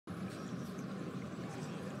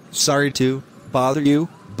Sorry to bother you,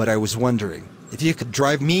 but I was wondering if you could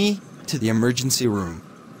drive me to the emergency room.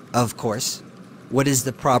 Of course. What is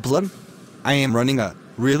the problem? I am running a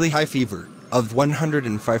really high fever of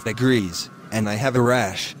 105 degrees, and I have a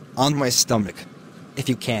rash on my stomach. If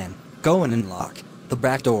you can, go in and lock the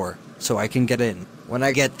back door so I can get in. When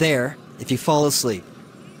I get there, if you fall asleep,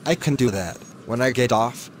 I can do that when I get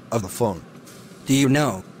off of the phone. do you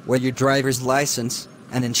know where your driver's license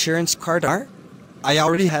and insurance card are? I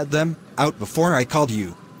already had them out before I called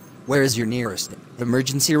you. Where is your nearest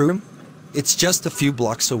emergency room? It's just a few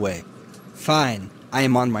blocks away. Fine, I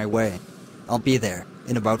am on my way. I'll be there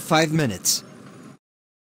in about 5 minutes.